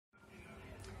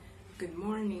Good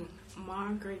morning,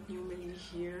 Margaret Newman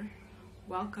here.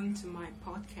 Welcome to my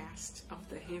podcast of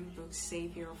the hymn book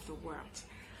Savior of the World.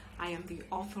 I am the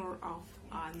author of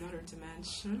Another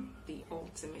Dimension, the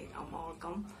Ultimate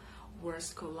Amalgam,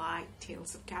 Words Collide,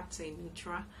 Tales of Captain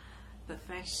Mitra,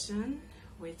 Perfection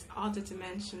with Other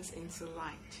Dimensions into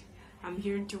Light. I'm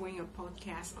here doing a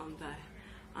podcast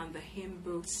on the hymn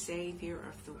book Savior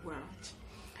of the World,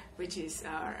 which is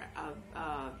a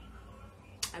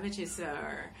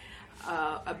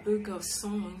book of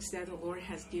songs that the Lord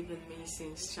has given me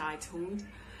since childhood.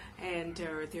 And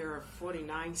there are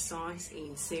 49 songs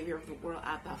in Savior of the World,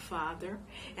 Abba Father.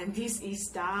 And this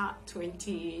is the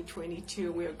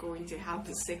 2022. We are going to have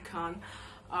the second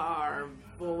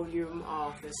volume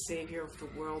of the Savior of the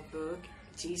World book,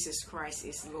 Jesus Christ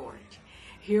is Lord.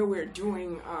 Here we're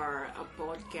doing a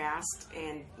podcast,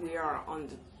 and we are on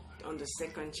the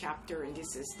second chapter, and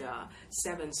this is the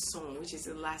seventh song, which is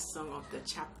the last song of the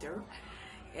chapter.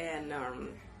 And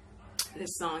the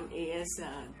song is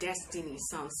Destiny,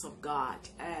 Sons of God.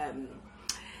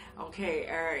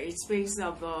 It speaks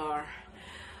of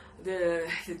the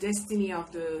destiny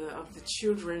of the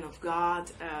children of God.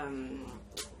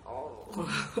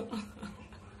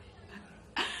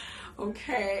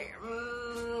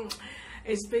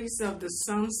 It speaks of the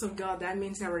sons of God. That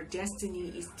means our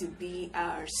destiny is to be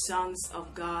our sons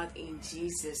of God in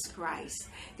Jesus Christ.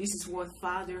 This is what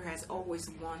Father has always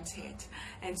wanted.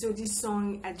 And so this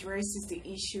song addresses the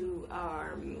issue,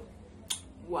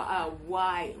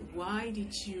 why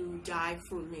did you die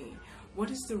for me? What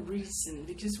is the reason?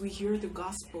 Because we hear the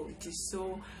gospel, it is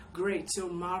so great, so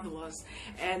marvelous,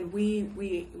 and we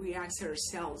ask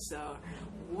ourselves,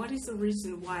 what is the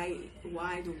reason why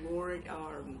the Lord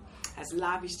has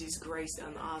lavished this grace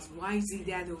on us? Why is it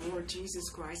that the Lord Jesus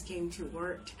Christ came to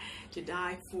earth to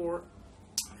die for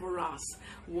us?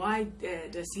 Why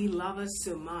does He love us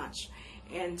so much?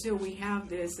 And so we have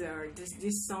this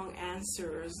song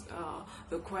answers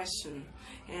the question,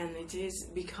 and it is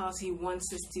because He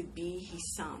wants us to be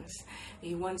His sons.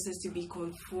 He wants us to be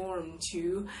conformed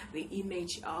to the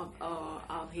image of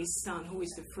His Son, who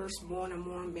is the firstborn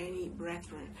among many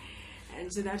brethren. And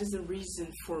so that is the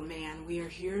reason for man. We are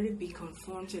here to be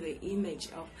conformed to the image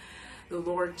of the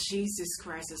Lord Jesus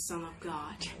Christ, the Son of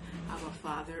God, our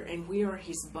Father, and we are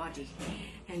His body.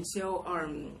 And so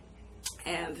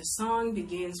and the song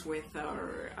begins with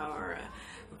our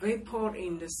vapor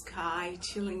in the sky,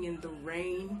 chilling in the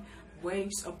rain,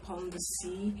 waves upon the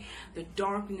sea, the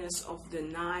darkness of the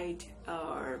night,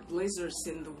 blizzards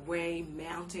in the way,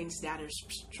 mountains that are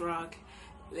struck,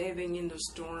 living in the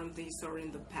storm. These are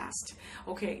in the past.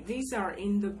 These are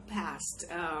in the past,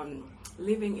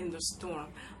 living in the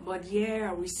storm. But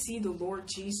we see the Lord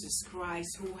Jesus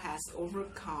Christ, who has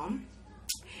overcome.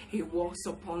 He walks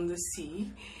upon the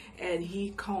sea, and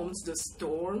He calms the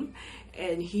storm,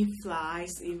 and He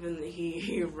flies. Even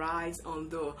he rides on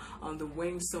the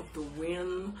wings of the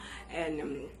wind,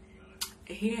 and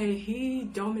he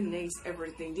dominates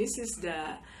everything. This is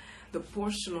the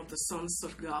portion of the sons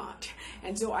of God.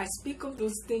 And so I speak of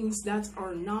those things that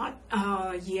are not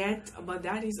yet, but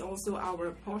that is also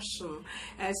our portion.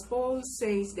 As Paul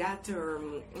says that,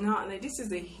 this is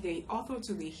the author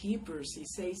to the Hebrews. He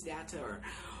says that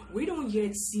we don't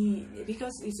yet see,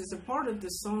 because it is a part of the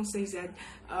song says that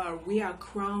we are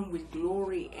crowned with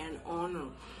glory and honor.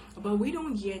 But we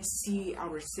don't yet see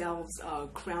ourselves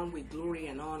crowned with glory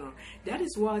and honor. That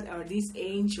is what this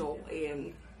angel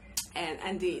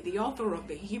and the author of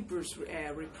the Hebrews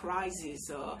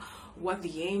reprises what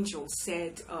the angel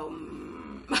said.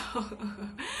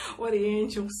 What the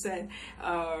angel said,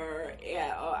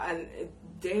 and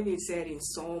David said in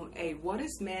Psalm 8, "What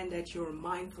is man that you're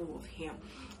mindful of him,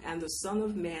 and the Son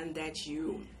of Man that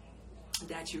you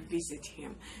visit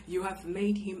him? You have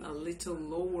made him a little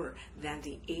lower than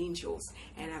the angels,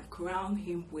 and have crowned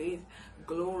him with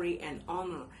glory and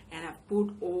honor, and have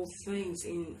put all things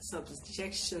in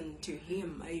subjection to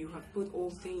him." You have put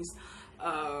all things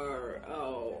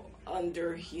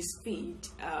under His feet.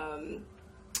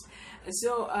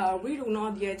 So we do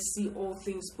not yet see all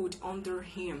things put under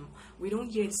Him. We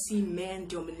don't yet see man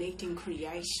dominating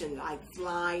creation, like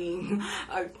flying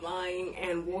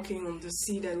and walking on the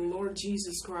sea that Lord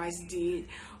Jesus Christ did.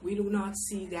 We do not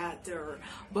see that there.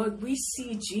 But we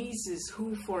see Jesus,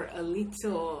 who for a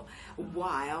little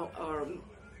while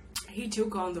He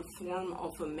took on the form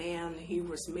of a man. He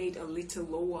was made a little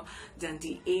lower than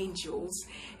the angels.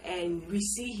 And we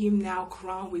see Him now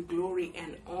crowned with glory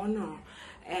and honor.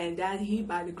 And that He,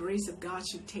 by the grace of God,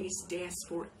 should taste death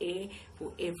for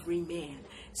every man.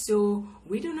 So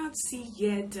we do not see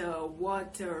yet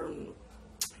what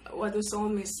what the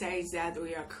psalmist says, that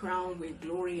we are crowned with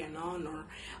glory and honor,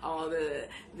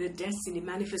 the destiny,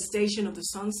 manifestation of the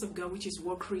sons of God, which is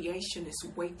what creation is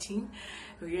waiting.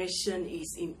 Creation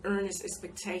is in earnest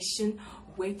expectation,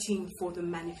 waiting for the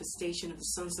manifestation of the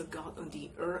sons of God on the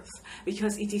earth,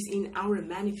 because it is in our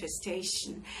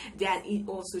manifestation that it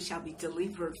also shall be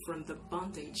delivered from the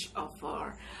bondage of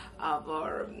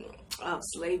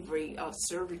slavery, of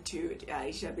servitude.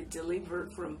 It shall be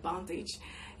delivered from bondage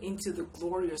into the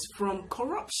glorious, from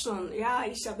corruption.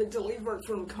 It shall be delivered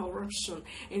from corruption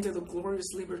into the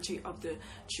glorious liberty of the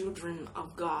children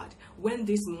of God. When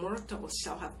these mortals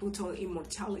shall have put on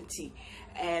immortality,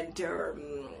 and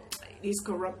this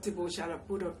corruptible shall have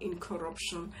put on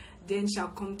incorruption, then shall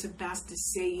come to pass the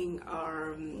saying,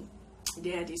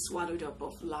 death is swallowed up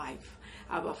of life.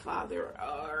 Abba Father,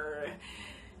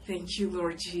 thank you,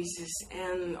 Lord Jesus.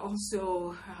 And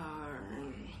also,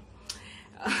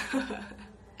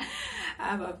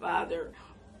 Abba Father,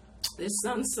 the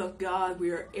sons of God,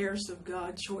 we are heirs of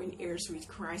God, joint heirs with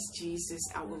Christ Jesus,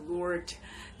 our Lord.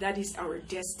 That is our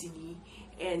destiny.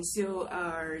 And so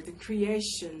the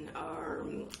creation,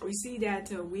 we see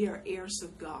that we are heirs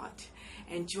of God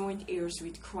and joint heirs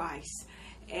with Christ.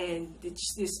 And the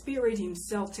Spirit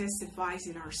Himself testifies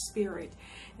in our spirit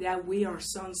that we are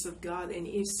sons of God. And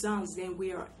if sons, then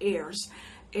we are heirs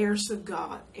of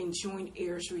God and joint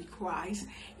heirs with Christ.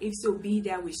 If so be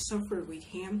that we suffer with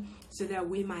Him, so that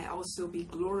we might also be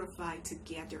glorified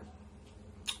together.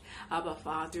 Abba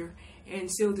Father. And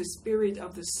so the Spirit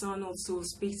of the Son also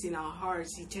speaks in our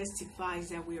hearts. He testifies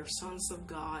that we are sons of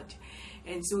God.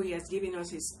 And so He has given us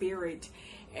His Spirit.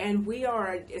 And we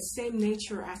are the same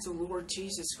nature as the Lord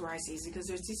Jesus Christ is. Because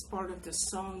there's this part of the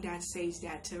song that says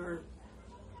that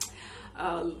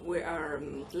we are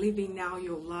living now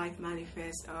your life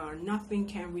manifest. Nothing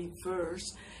can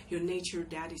reverse your nature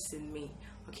that is in me.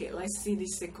 Okay, let's see the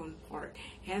second part.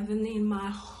 Heaven in my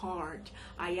heart,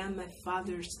 I am my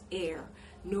Father's heir.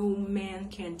 No man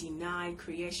can deny,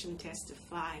 creation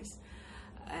testifies.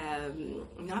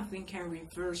 Nothing can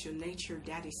reverse your nature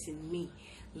that is in me.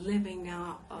 Living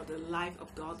now the life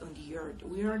of God on the earth.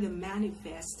 We are the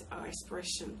manifest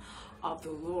expression of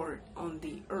the Lord on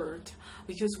the earth,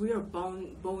 because we are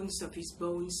bones of His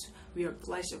bones. We are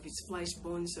flesh of His flesh,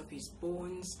 bones of His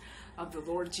bones. Of the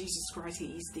Lord Jesus Christ, He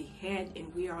is the head,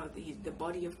 and we are the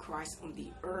body of Christ on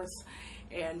the earth.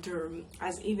 And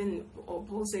as even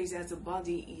Paul says, as the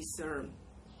body is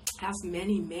has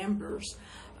many members,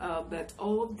 but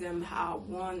all of them have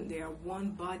one. They are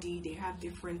one body. They have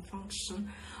different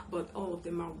function, but all of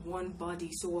them are one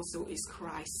body. So also is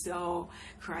Christ. So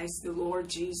Christ, the Lord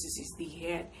Jesus, is the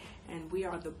head, and we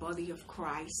are the body of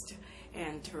Christ.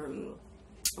 And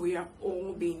we have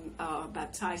all been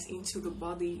baptized into the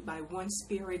body by one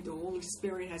Spirit. The Holy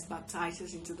Spirit has baptized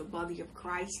us into the body of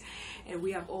Christ, and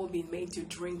we have all been made to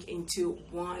drink into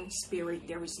one Spirit.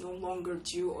 There is no longer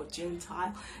Jew or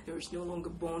Gentile. There is no longer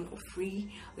born or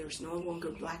free. There is no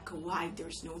longer black or white. There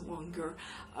is no longer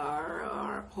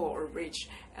poor or rich,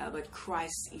 but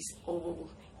Christ is all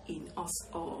in us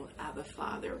all, Abba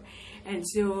Father. And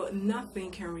so nothing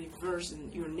can reverse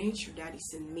your nature that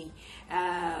is in me.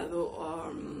 That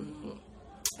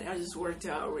is what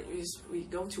we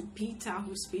go to Peter,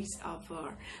 who speaks of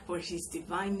for His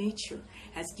divine nature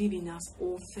has given us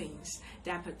all things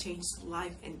that pertains to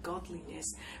life and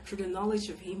godliness, through the knowledge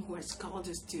of Him who has called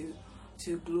us to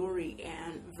glory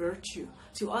and virtue.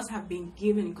 To us have been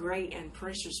given great and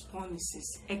precious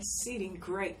promises, exceeding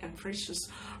great and precious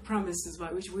promises,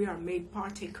 by which we are made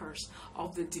partakers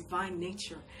of the divine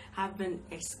nature, having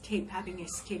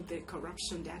escaped the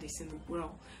corruption that is in the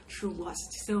world through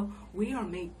lust. So we are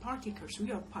made partakers.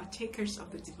 We are partakers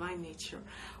of the divine nature.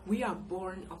 We are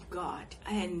born of God.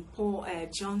 And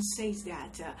John says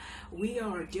that we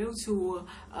are those who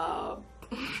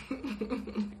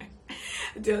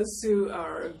those who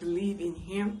believe in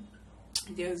Him,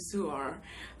 those who are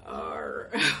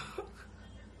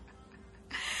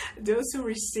those who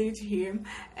received Him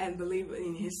and believe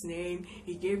in His name.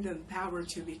 He gave them power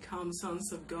to become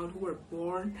sons of God, who were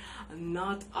born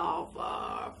not of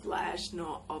flesh,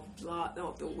 nor of blood, nor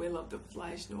of the will of the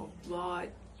flesh, nor of blood,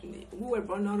 who were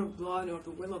born not of blood, nor of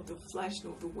the will of the flesh,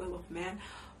 nor of the will of man,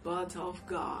 but of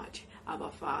God, Abba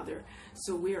Father.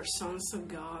 So we are sons of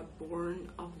God,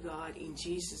 born of God in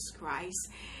Jesus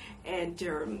Christ. And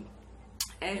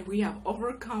and we have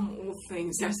overcome all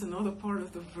things. That's another part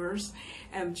of the verse.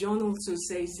 And John also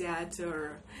says that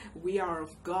we are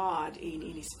of God in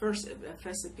his first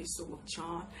epistle of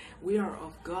John. We are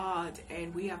of God,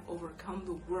 and we have overcome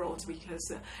the world,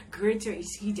 because greater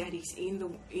is he that is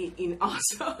in us.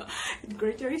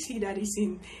 Greater is he that is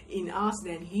in us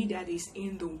than he that is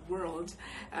in the world.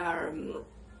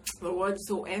 But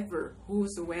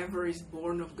whosoever is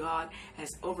born of God has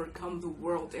overcome the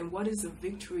world. And what is the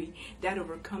victory that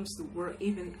overcomes the world?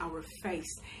 Even our faith.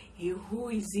 Who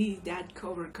is he that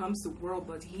overcomes the world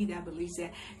but he that believes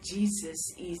that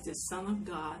Jesus is the Son of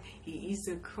God? He is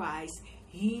the Christ.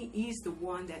 He is the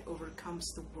one that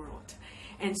overcomes the world.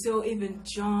 And so even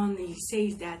John, he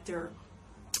says that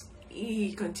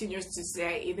he continues to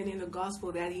say, even in the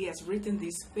gospel, that he has written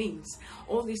these things.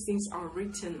 All these things are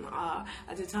written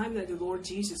at the time that the Lord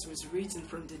Jesus was risen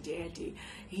from the dead.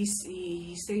 He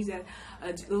says that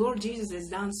the Lord Jesus has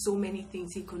done so many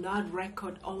things, he could not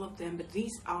record all of them, but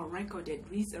these are recorded,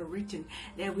 these are written,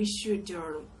 that we should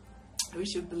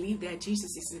believe that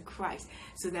Jesus is the Christ,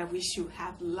 so that we should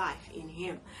have life in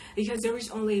him. Because there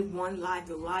is only one life,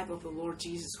 the life of the Lord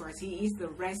Jesus Christ. He is the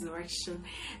resurrection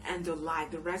and the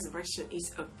life. The resurrection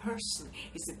is a person.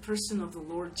 It's the person of the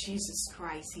Lord Jesus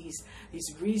Christ. He's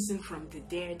risen from the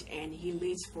dead, and he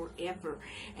lives forever.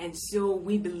 And so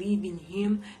we believe in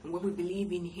him, and when we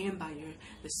believe in him by the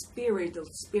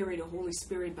Holy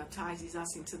Spirit baptizes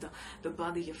us into the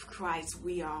body of Christ.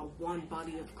 We are one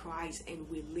body of Christ, and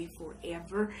we live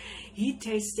forever. He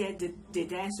tasted the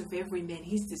death of every man.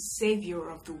 He's the Savior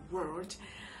of the world,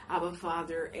 Abba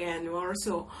Father. And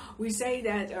also we say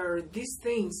that these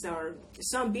things are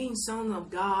being Son of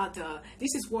God.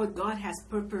 This is what God has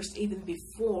purposed even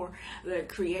before the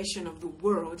creation of the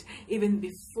world, even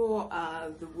before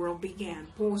the world began.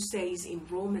 Paul says in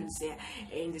Romans,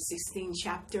 in the 16th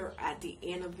chapter, at the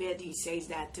end of it, he says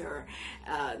that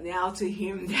now to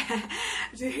him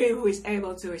who is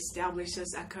able to establish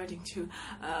us according to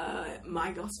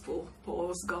my gospel,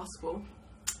 Paul's gospel,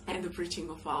 and the preaching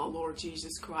of our Lord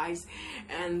Jesus Christ,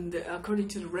 and according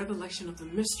to the revelation of the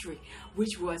mystery,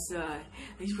 which was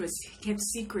kept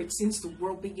secret since the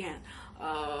world began,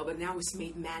 but now it's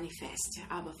made manifest,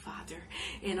 Abba Father.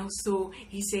 And also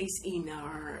he says in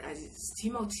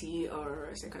Timothy,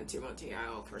 or 2 Timothy,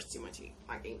 or 1 Timothy,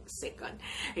 I think 2nd,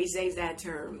 he says that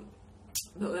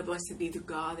blessed be the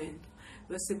God, and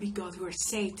blessed be God who has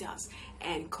saved us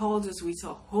and called us with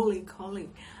a holy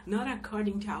calling, not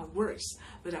according to our works,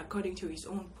 but according to his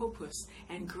own purpose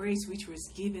and grace, which was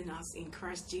given us in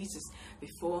Christ Jesus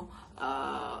before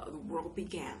the world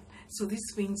began. So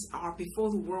these things are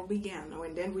before the world began,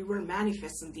 and then we were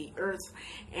manifest in the earth,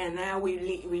 and now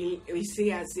we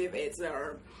see as if it's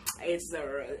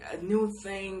a new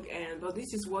thing, but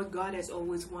this is what God has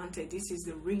always wanted. This is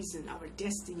the reason, our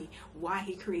destiny, why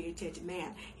he created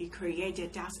man. He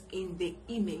created us in the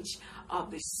image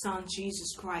of the Son,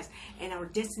 Jesus Christ, and our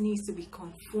destiny is to be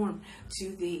conformed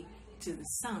to the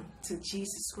Son, to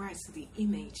Jesus Christ, to the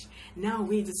image. Now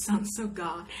we the sons of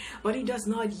God, but it does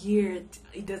not yet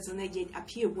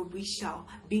appear what we shall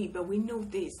be. But we know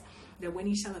this, that when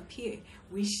he shall appear,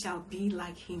 we shall be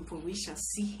like him, for we shall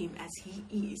see him as he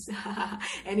is.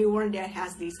 Anyone that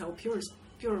has this hope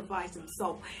purifies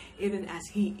himself, even as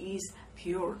he is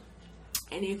pure.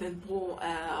 And even Paul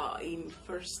in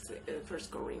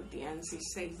First Corinthians, he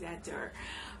says that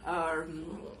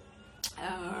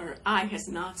eye has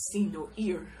not seen, nor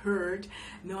ear heard,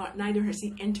 neither has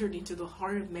he entered into the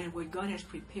heart of man what God has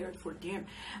prepared for them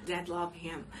that love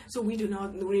him. So we do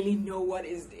not really know what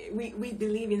is. We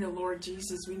believe in the Lord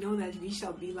Jesus. We know that we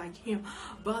shall be like him.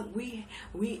 But we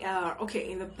are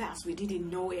okay. In the past we didn't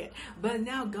know it, but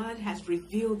now God has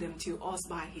revealed them to us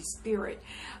by his Spirit.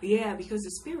 Yeah, because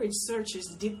the Spirit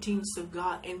searches deep things of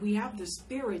God, and we have the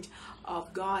Spirit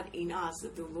of God in us.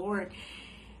 The Lord,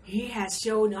 he has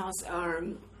shown us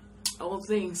all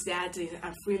things that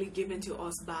are freely given to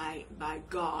us by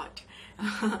God.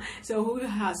 So who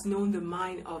has known the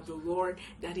mind of the Lord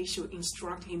that he should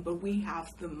instruct him? But we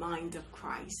have the mind of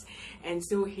Christ. And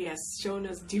so he has shown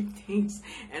us deep things,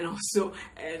 and also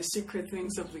secret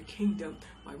things of the kingdom,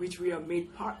 by which we are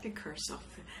made partakers of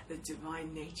the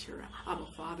divine nature of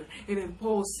our Father. And then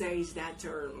Paul says that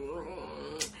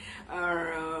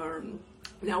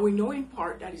now we know in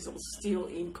part, that is all still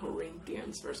in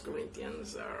Corinthians, 1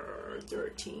 Corinthians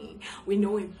 13. We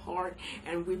know in part,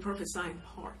 and we prophesy in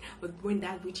part. But when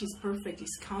that which is perfect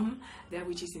is come, that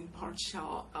which is in part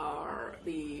shall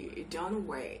be done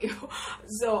away.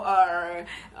 So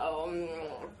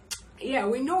Yeah,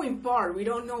 we know in part, we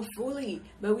don't know fully,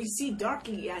 but we see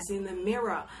darkly as in the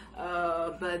mirror,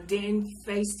 but then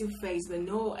face to face. But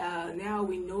no, now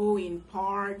we know in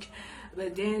part,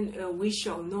 but then we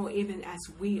shall know even as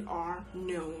we are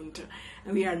known.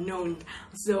 We are known.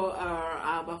 So,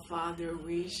 Abba Father,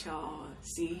 we shall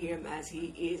see him as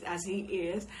he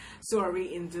is.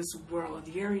 Sorry, in this world,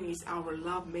 herein is our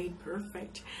love made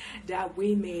perfect, that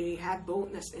we may have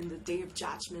boldness in the day of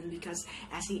judgment, because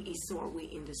as he is, so are we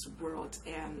in this world.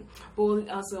 And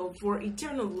also for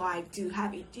eternal life, to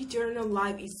have eternal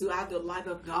life is to have the life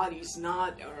of God. Is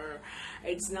not, or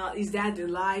it's not. Is that the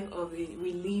life of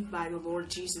we live by the Lord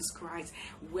Jesus Christ?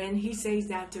 When he says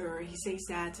that,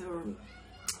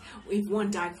 if one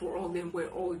died for all, then we're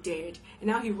all dead. And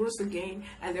now he rose again,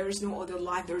 and there is no other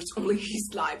life. There is only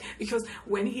his life. Because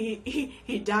when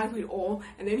he died with all,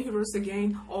 and then he rose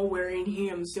again, all were in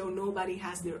him. So nobody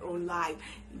has their own life.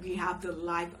 We have the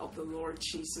life of the Lord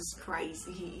Jesus Christ.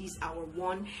 He is our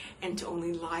one and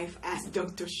only life, as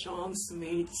Dr. Sean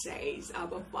Smith says,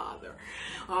 Abba Father.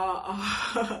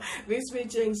 These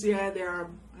teachings, they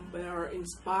are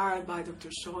inspired by Dr.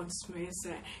 Sean Smith.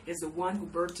 Is the one who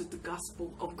birthed the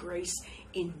gospel of grace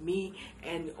in me,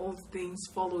 and all things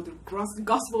follow the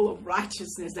gospel of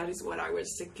righteousness. That is what I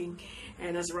was seeking,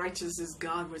 and as righteous as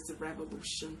God was the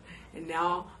revolution, and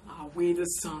now we the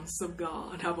sons of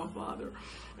God, Abba Father.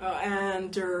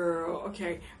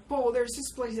 Okay, Paul, there's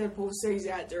this place that Paul says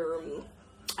that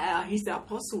he's the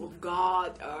apostle of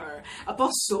God, or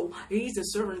apostle. He's the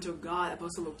servant of God,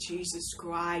 apostle of Jesus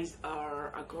Christ,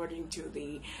 according to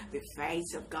the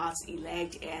faith of God's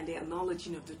elect and the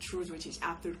acknowledging of the truth, which is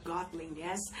after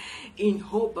godliness, in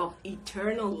hope of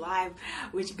eternal life,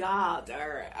 which God,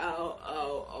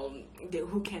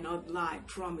 who cannot lie,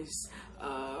 promised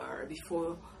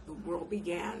before the world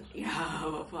began.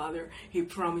 Yeah, Father, he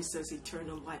promised us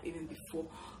eternal life even before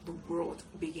the world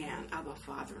began, Abba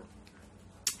Father,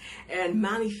 and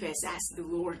manifest as the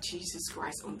Lord Jesus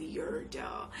Christ on the earth.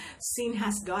 Sin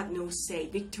has got no say.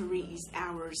 Victory is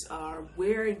ours.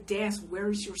 Where death,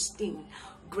 where is your sting?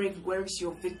 Grave, where is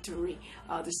your victory?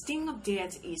 The sting of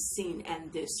death is sin,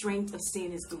 and the strength of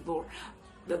sin is the Lord.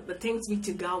 But thanks be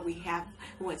to God, we have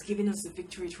who has given us the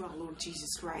victory through our Lord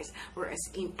Jesus Christ. Whereas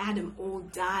in Adam all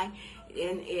die,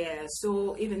 and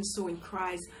so even so in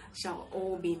Christ shall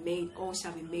all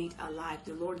shall be made alive.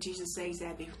 The Lord Jesus says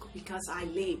that because I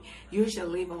live, you shall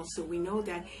live also. We know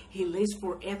that he lives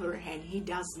forever and he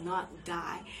does not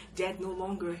die. Death no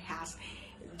longer has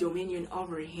dominion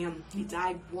over him. He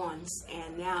died once,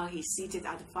 and now he's seated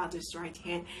at the Father's right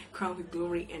hand, crowned with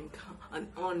glory and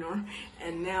honor.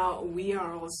 And now we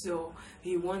are also,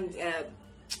 we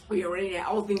already,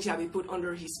 all things shall be put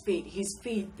under his feet. His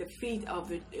feet, the feet of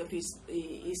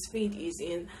his feet is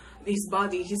in his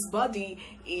body. His body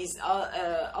is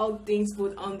all things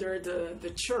put under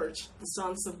the church, the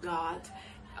sons of God,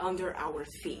 under our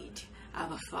feet.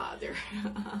 Abba Father.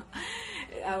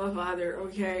 Abba Father,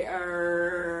 okay.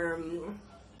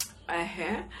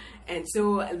 And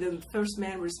so the first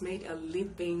man was made a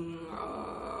living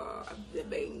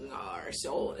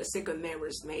soul. The second man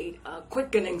was made a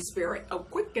quickening spirit. A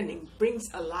quickening brings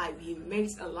alive. He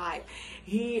makes alive.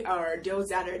 He those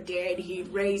that are dead, he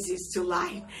raises to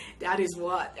life. That is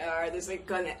what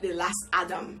the last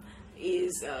Adam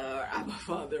is, Abba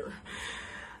Father.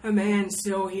 Amen.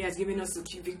 So he has given us the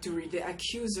victory. The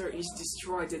accuser is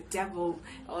destroyed. The devil,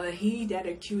 he that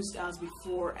accused us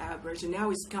before average. And now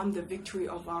is come the victory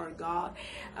of our God,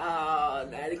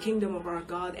 the kingdom of our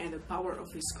God, and the power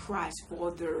of his Christ. For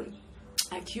the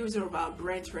accuser of our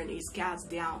brethren is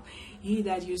cast down. He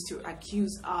that used to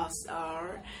accuse us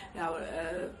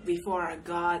before our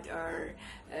God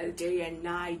day and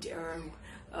night,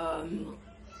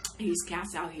 he's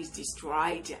cast out, he's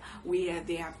destroyed.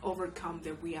 They have overcome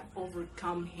them. We have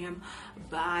overcome him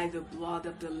by the blood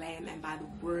of the Lamb and by the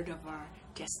word of our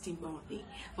testimony.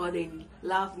 For they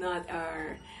love not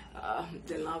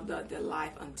the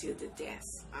life until the death.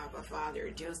 Our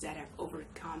Father, those that have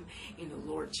overcome in the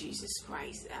Lord Jesus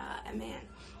Christ. Amen.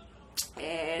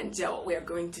 And so we are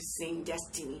going to sing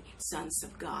Destiny, Sons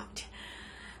of God.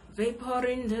 Vapor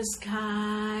in the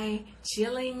sky,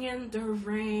 chilling in the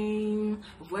rain,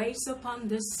 waves upon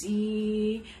the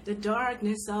sea, the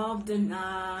darkness of the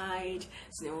night,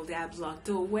 snow that blocked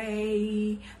the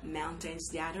way, mountains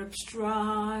that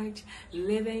obstruct,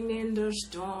 living in the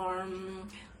storm,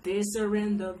 These are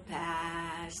in the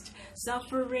past.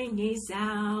 Suffering is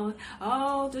out.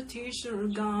 All the tears are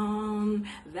gone.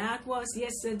 That was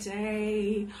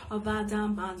yesterday of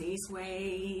Adam and his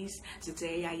ways.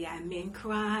 Today I am in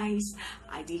Christ.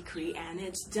 I decree and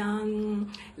it's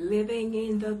done. Living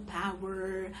in the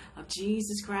power of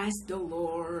Jesus Christ the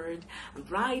Lord. I'm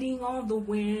riding on the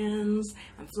winds.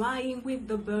 I'm flying with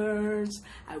the birds.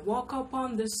 I walk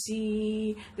upon the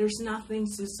sea. There's nothing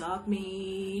to stop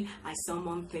me. I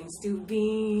summon things to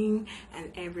being,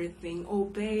 and everything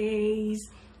obeys.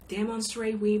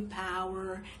 Demonstrate with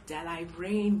power that I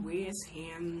reign with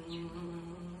Him.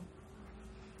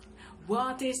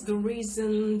 What is the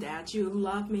reason that you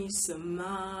love me so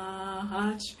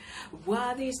much?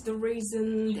 What is the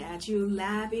reason that you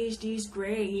lavish this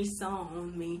grace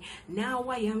on me? Now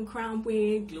I am crowned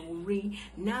with glory.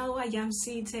 Now I am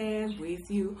seated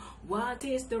with you. What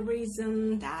is the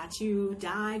reason that you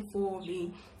died for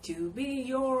me? To be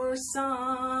your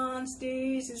sons,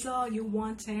 this is all you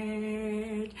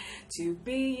wanted. To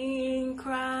be in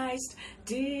Christ,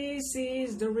 this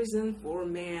is the reason for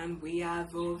man. We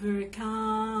have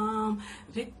overcome.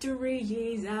 Victory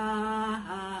is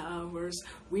ours.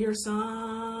 We are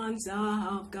sons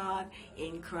of God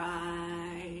in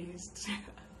Christ.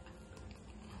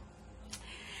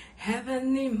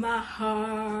 Heaven in my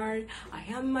heart, I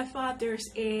am my Father's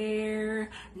heir.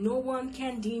 No one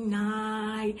can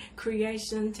deny,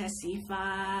 creation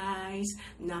testifies.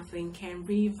 Nothing can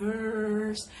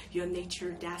reverse your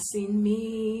nature that's in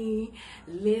me.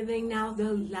 Living now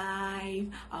the life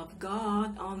of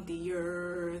God on the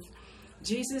earth.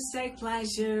 Jesus, take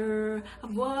pleasure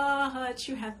of what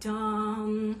you have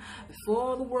done.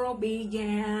 Before the world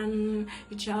began,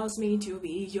 you chose me to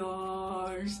be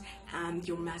yours. I'm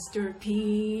your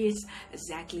masterpiece,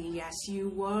 exactly as you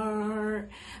were.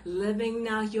 Living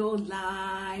now your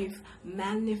life,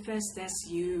 manifest as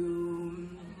you.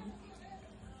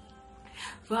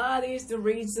 What is the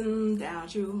reason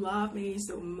that you love me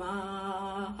so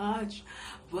much?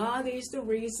 What is the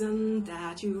reason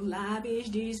that you lavish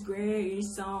this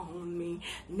grace on me?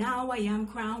 Now I am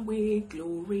crowned with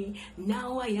glory.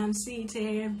 Now I am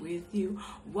seated with you.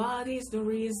 What is the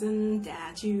reason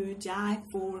that you died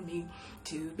for me?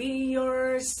 To be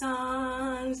your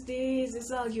sons, this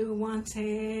is all you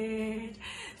wanted.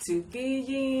 To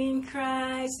be in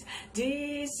Christ,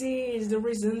 this is the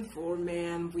reason for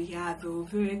man. We have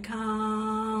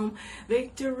overcome.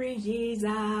 Victory is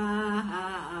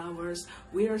ours.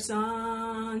 We are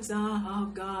sons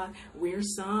of God. We are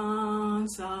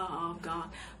sons of God.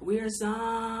 We are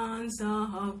sons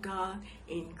of God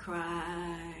in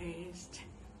Christ.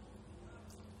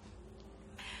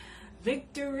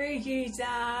 Victory is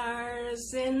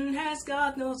ours. Sin has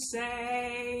got no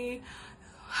say.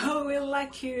 Who will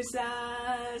accuse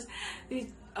us?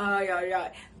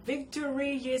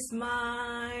 Victory is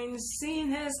mine.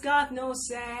 Sin has got no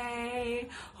say.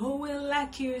 Who will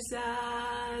accuse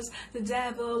us? The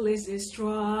devil is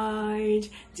destroyed.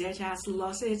 Death has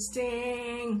lost its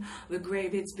sting. The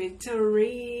grave its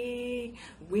victory.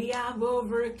 We have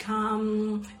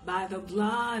overcome by the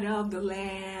blood of the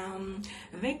Lamb.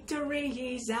 Victory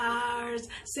is ours.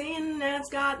 Sin has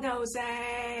got no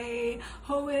say.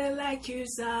 Who will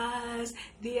accuse us?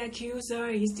 The accuser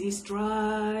is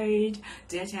destroyed.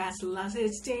 Death has lost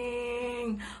its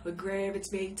sting. The grave its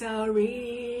victory.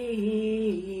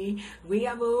 We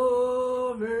have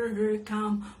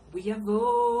overcome. We have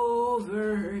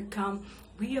overcome.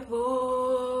 We have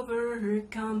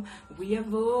overcome. We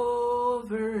have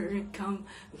overcome.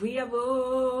 We have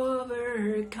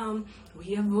overcome.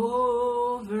 We have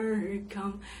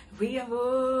overcome. We have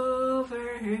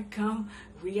overcome.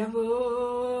 We have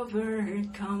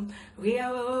overcome. We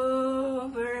have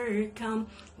overcome.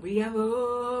 We have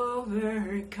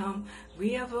overcome.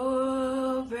 We have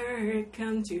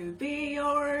overcome to be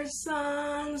your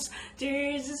sons.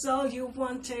 This is all you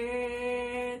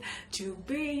wanted. To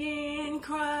be in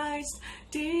Christ.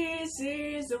 This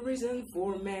is the reason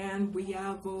for man. We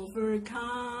have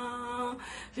overcome.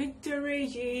 Victory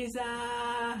is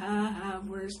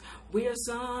ours. We are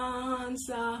sons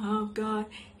of God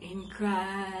in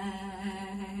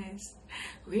Christ.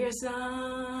 We are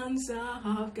sons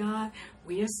of God.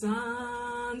 We are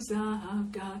sons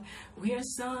of God. We are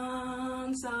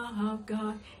sons of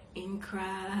God in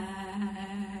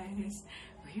Christ.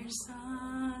 We're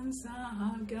sons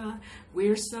of God.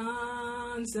 We're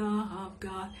sons of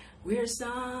God. We're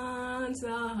sons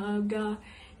of God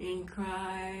in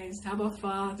Christ. How about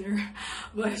Father?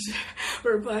 Bless you.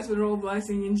 We're blessed with all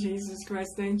blessing in Jesus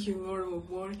Christ. Thank you, Lord, oh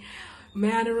boy.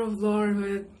 Matter of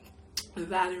Lord,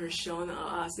 that has shown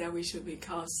us that we should be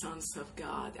called sons of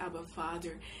God. Abba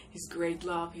Father, His great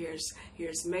love He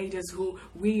has made us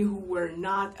we who were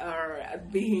not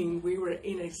being, we were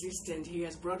inexistent. He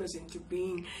has brought us into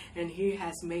being, and He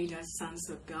has made us sons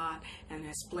of God and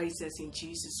has placed us in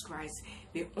Jesus Christ,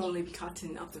 the only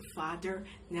begotten of the Father,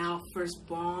 now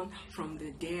firstborn from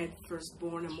the dead,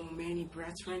 firstborn among many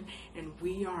brethren, and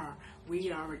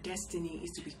our destiny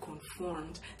is to be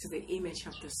conformed to the image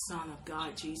of the Son of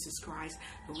God, Jesus Christ,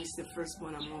 who is the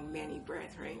firstborn among many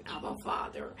brethren. Abba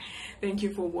Father, thank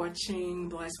you for watching.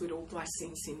 Blessed with all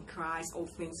blessings in Christ. All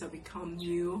things have become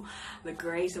new. The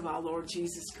grace of our Lord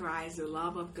Jesus Christ, the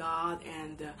love of God,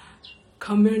 and the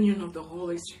communion of the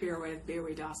Holy Spirit be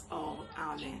with us all.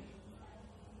 Amen.